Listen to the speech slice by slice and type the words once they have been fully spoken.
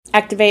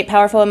Activate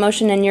powerful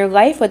emotion in your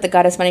life with the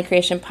Goddess Money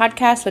Creation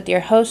Podcast with your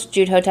host,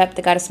 Jude Hotep,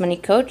 the Goddess Money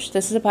Coach.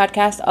 This is a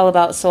podcast all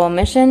about soul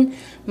mission,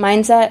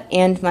 mindset,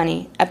 and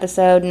money.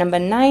 Episode number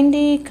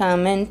 90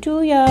 coming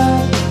to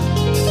ya.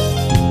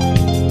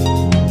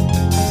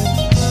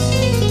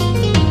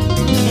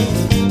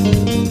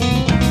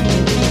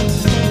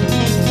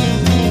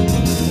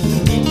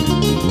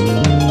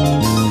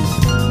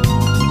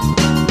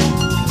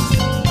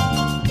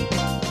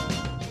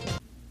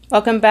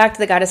 Welcome back to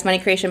the Goddess Money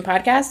Creation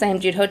Podcast. I am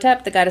Jude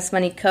Hotep, the Goddess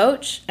Money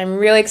Coach. I'm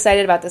really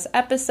excited about this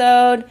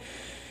episode.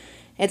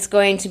 It's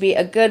going to be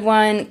a good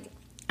one.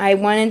 I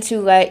wanted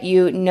to let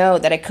you know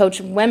that I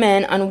coach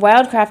women on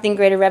wildcrafting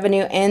greater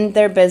revenue in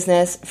their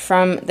business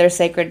from their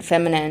sacred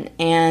feminine.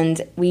 And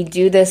we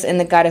do this in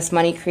the Goddess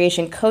Money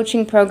Creation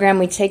Coaching Program.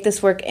 We take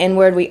this work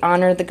inward. We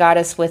honor the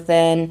goddess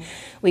within.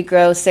 We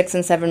grow 6-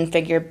 and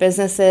 7-figure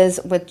businesses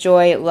with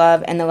joy,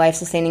 love, and the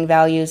life-sustaining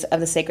values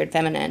of the sacred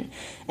feminine.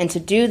 And to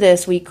do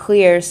this, we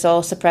clear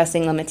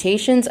soul-suppressing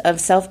limitations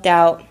of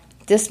self-doubt,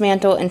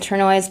 dismantle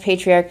internalized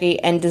patriarchy,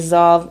 and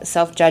dissolve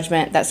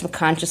self-judgment that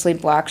subconsciously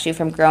blocks you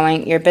from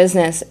growing your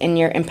business in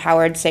your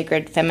empowered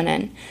sacred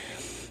feminine.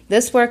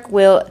 This work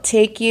will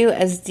take you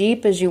as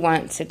deep as you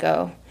want to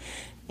go.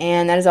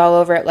 And that is all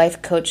over at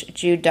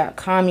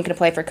lifecoachjude.com. You can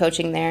apply for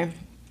coaching there.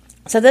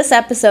 So this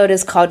episode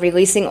is called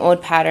Releasing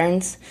Old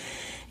Patterns.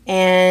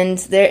 And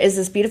there is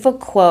this beautiful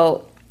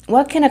quote: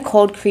 "What can a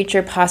cold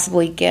creature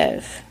possibly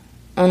give?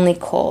 Only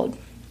cold."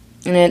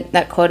 And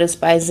that quote is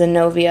by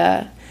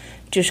Zinovia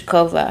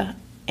Jushkova.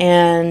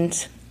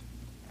 And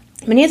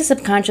many of the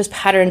subconscious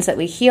patterns that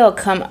we heal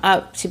come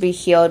up to be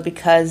healed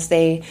because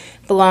they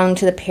belong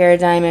to the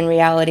paradigm and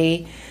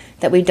reality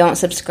that we don't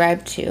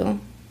subscribe to,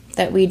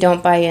 that we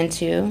don't buy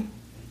into,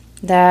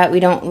 that we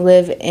don't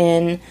live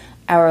in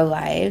our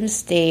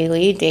lives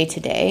daily, day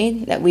to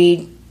day, that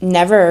we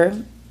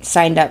never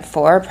signed up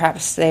for.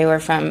 Perhaps they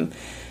were from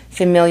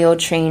familial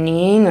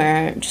training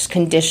or just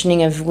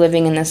conditioning of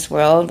living in this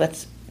world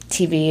with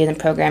TV and the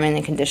programming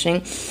and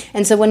conditioning.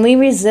 And so when we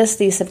resist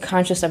these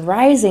subconscious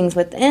arisings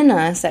within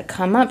us that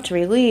come up to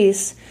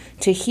release,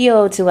 to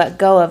heal, to let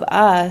go of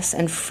us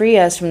and free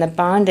us from the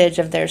bondage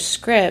of their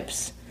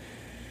scripts,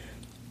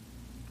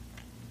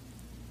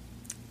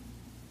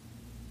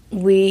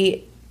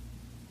 we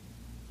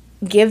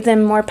give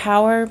them more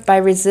power by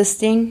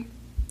resisting,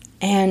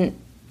 and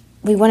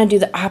we want to do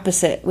the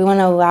opposite. We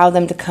want to allow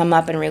them to come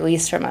up and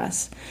release from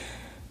us.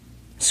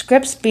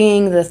 Scripts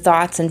being the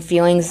thoughts and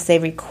feelings they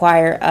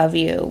require of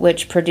you,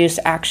 which produce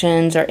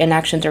actions or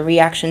inactions or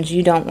reactions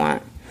you don't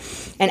want.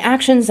 And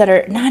actions that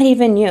are not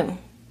even you.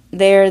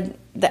 They're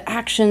the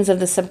actions of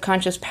the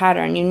subconscious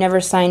pattern. You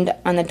never signed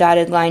on the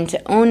dotted line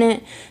to own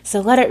it, so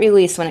let it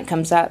release when it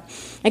comes up.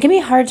 It can be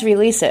hard to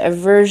release it.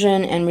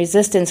 Aversion and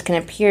resistance can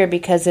appear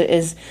because it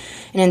is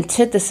an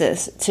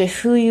antithesis to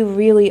who you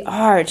really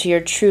are, to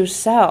your true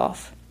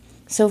self.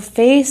 So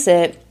face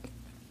it.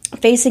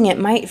 Facing it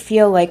might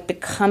feel like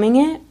becoming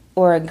it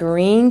or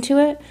agreeing to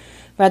it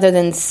rather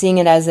than seeing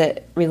it as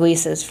it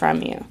releases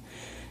from you,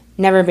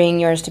 never being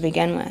yours to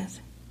begin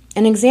with.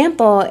 An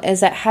example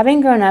is that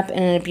having grown up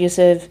in an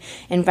abusive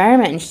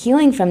environment and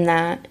healing from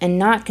that and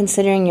not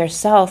considering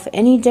yourself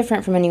any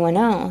different from anyone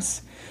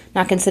else,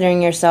 not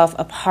considering yourself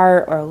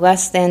apart or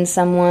less than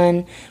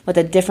someone with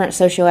a different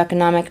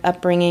socioeconomic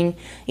upbringing,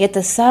 yet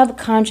the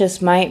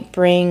subconscious might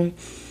bring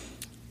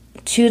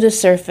to the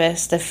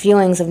surface the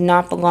feelings of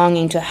not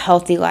belonging to a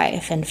healthy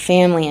life and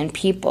family and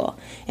people.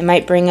 It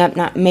might bring up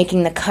not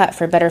making the cut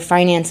for better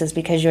finances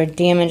because you're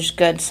damaged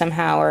goods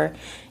somehow, or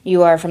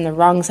you are from the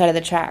wrong side of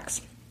the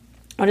tracks.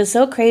 What is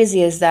so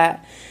crazy is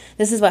that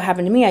this is what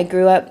happened to me. I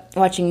grew up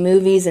watching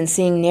movies and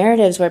seeing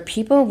narratives where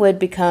people would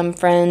become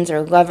friends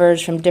or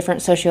lovers from different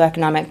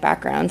socioeconomic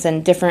backgrounds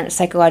and different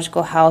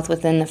psychological health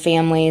within the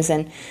families,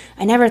 and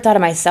I never thought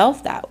of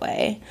myself that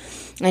way.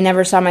 I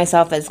never saw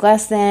myself as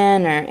less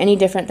than or any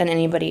different than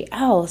anybody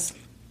else.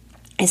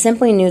 I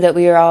simply knew that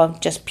we were all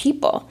just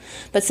people.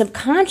 But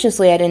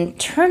subconsciously, I'd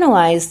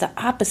internalized the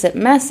opposite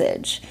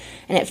message,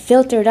 and it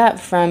filtered up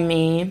from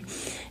me,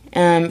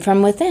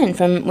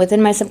 from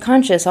within my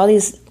subconscious, all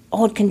these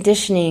old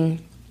conditioning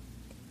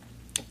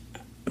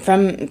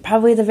from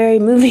probably the very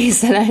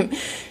movies that I'm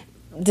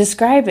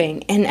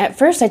describing. And at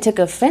first, I took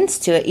offense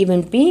to it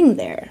even being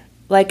there.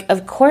 Like,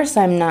 of course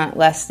I'm not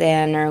less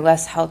than or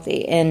less healthy.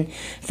 In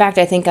fact,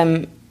 I think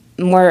I'm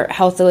more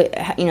healthy,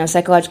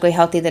 psychologically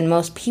healthy than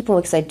most people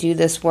because I do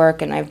this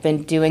work, and I've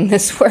been doing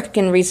this work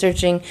and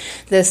researching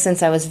this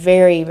since I was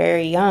very,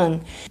 very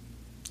young.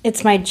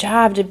 It's my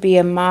job to be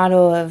a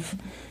model of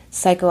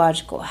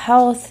psychological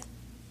health.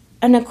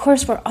 And of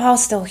course, we're all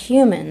still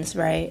humans,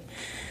 right?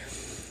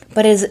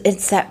 But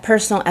it's that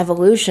personal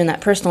evolution,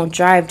 that personal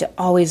drive to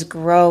always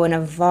grow and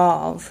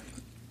evolve.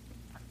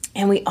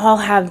 And we all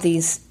have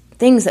these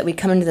things that we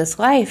come into this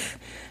life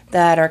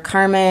that are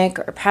karmic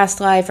or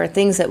past life or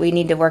things that we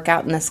need to work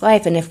out in this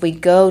life. And if we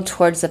go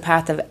towards the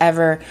path of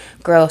ever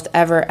growth,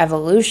 ever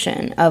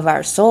evolution of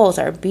our souls,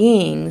 our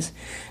beings,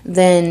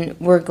 then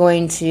we're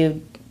going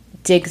to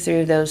dig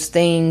through those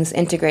things,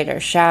 integrate our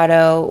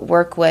shadow,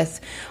 work with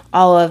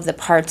all of the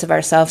parts of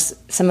ourselves.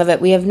 Some of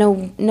it we have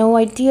no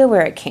idea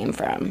where it came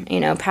from,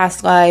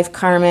 past life,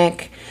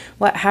 karmic,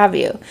 what have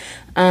you.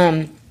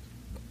 And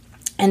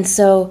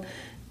so,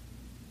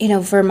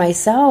 for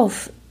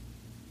myself,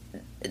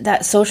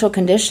 that social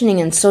conditioning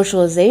and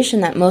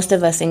socialization that most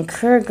of us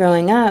incur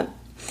growing up,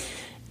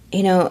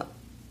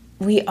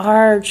 we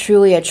are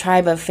truly a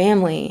tribe of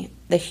family,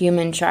 the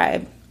human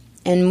tribe.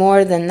 And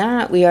more than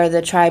that, we are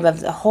the tribe of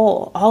the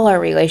whole. All our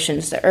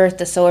relations, the earth,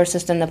 the solar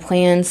system, the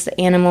plants, the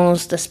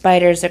animals, the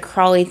spiders, the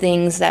crawly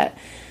things that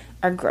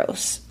are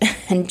gross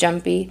and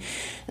jumpy,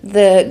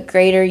 the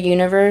greater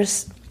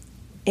universe,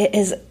 it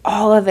is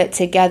all of it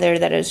together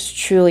that is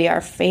truly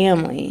our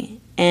family.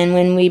 And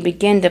when we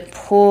begin to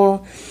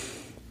pull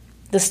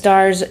the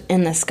stars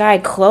in the sky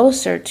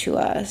closer to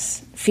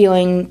us,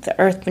 feeling the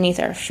earth beneath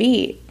our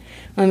feet,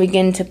 when we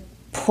begin to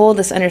pull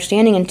this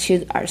understanding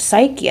into our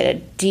psyche at a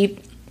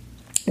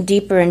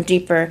deeper and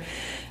deeper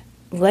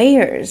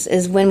layers,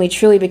 is when we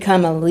truly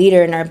become a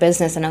leader in our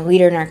business and a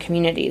leader in our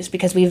communities,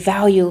 because we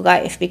value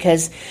life.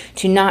 Because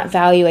to not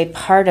value a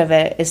part of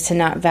it is to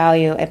not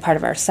value a part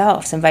of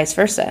ourselves, and vice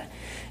versa.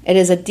 It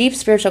is a deep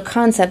spiritual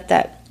concept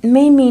that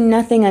may mean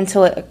nothing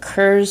until it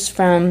occurs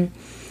from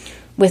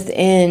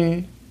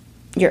within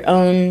your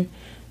own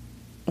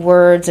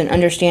words and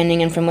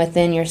understanding, and from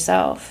within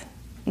yourself.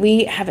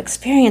 We have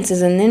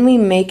experiences, and then we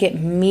make it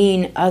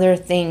mean other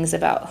things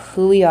about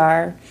who we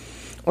are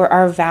or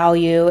our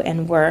value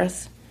and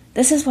worth.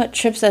 This is what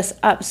trips us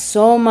up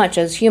so much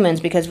as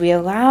humans, because we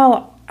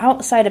allow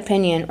outside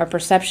opinion or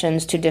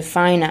perceptions to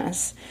define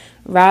us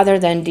rather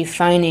than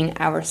defining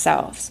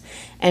ourselves.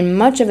 And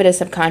much of it is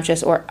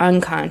subconscious or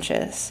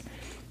unconscious.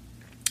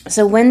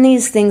 So when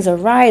these things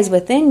arise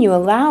within you,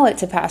 allow it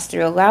to pass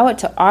through, allow it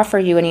to offer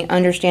you any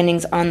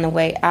understandings on the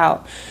way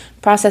out,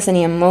 process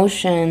any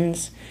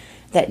emotions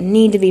that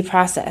need to be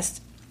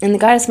processed. In the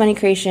Goddess Money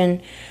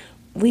Creation,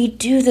 we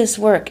do this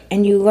work,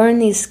 and you learn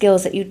these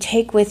skills that you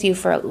take with you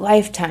for a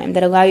lifetime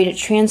that allow you to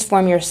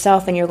transform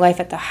yourself and your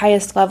life at the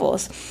highest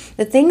levels.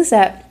 The things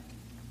that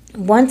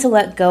want to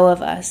let go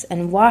of us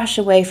and wash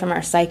away from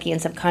our psyche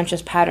and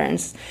subconscious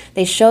patterns,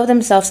 they show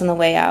themselves on the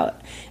way out.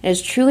 It is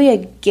truly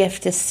a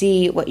gift to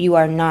see what you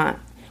are not,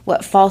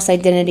 what false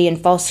identity and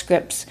false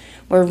scripts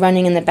were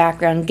running in the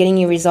background, getting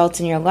you results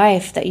in your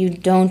life that you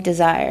don't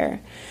desire.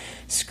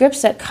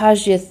 Scripts that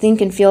caused you to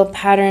think and feel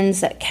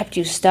patterns that kept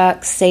you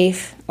stuck,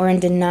 safe, or in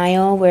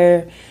denial,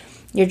 where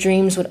your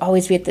dreams would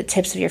always be at the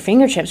tips of your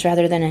fingertips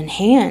rather than in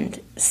hand.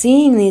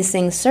 Seeing these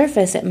things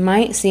surface, it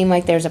might seem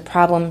like there's a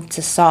problem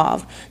to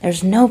solve.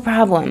 There's no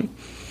problem.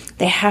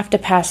 They have to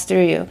pass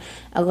through you.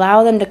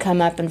 Allow them to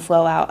come up and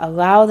flow out.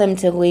 Allow them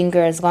to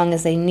linger as long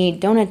as they need.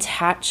 Don't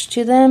attach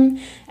to them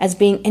as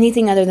being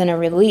anything other than a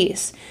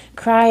release.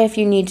 Cry if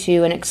you need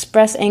to, and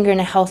express anger in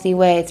a healthy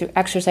way through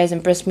exercise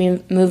and brisk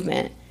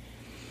movement.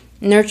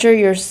 Nurture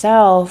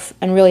yourself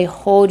and really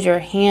hold your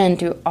hand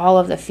through all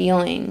of the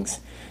feelings.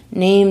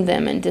 Name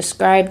them and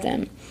describe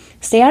them.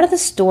 Stay out of the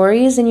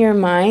stories in your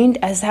mind,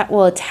 as that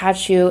will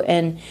attach you,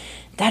 and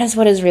that is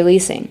what is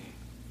releasing.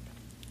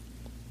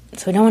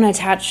 So we don't want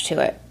to attach to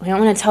it. We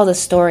don't want to tell the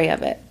story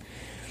of it.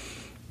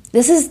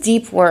 This is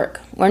deep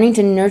work. Learning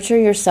to nurture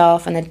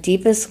yourself on the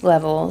deepest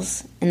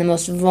levels in the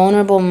most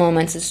vulnerable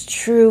moments is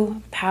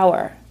true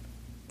power.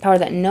 Power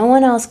that no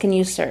one else can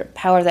usurp.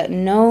 Power that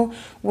no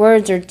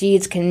words or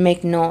deeds can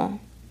make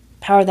null.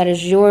 Power that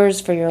is yours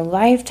for your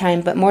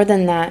lifetime, but more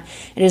than that,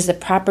 it is the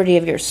property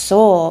of your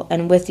soul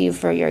and with you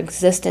for your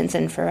existence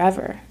and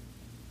forever.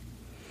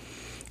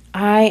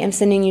 I am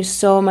sending you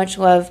so much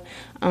love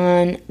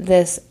on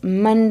this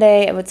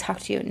Monday. I will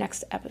talk to you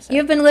next episode.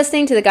 You've been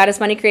listening to the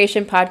Goddess Money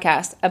Creation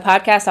Podcast, a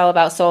podcast all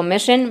about soul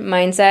mission,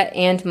 mindset,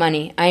 and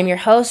money. I am your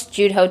host,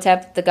 Jude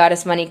Hotep, the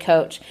Goddess Money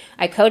Coach.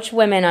 I coach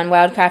women on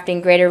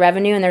wildcrafting greater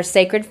revenue in their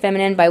sacred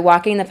feminine by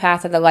walking the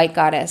path of the light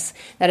goddess.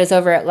 That is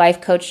over at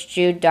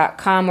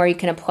lifecoachjude.com, where you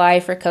can apply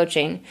for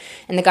coaching.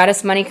 In the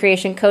Goddess Money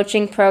Creation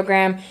Coaching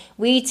Program,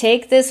 we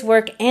take this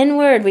work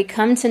inward. We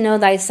come to know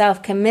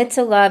thyself, commit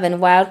to love,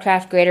 and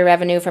wildcraft greater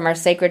revenue from our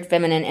sacred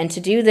feminine. And to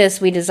do this,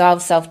 we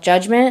dissolve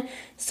self-judgment,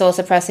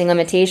 soul-suppressing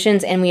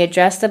limitations, and we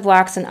address the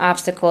blocks and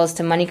obstacles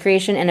to money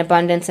creation and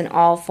abundance in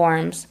all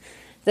forms.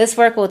 This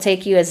work will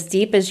take you as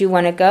deep as you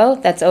want to go.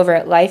 That's over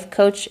at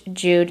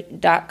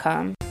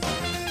lifecoachjude.com.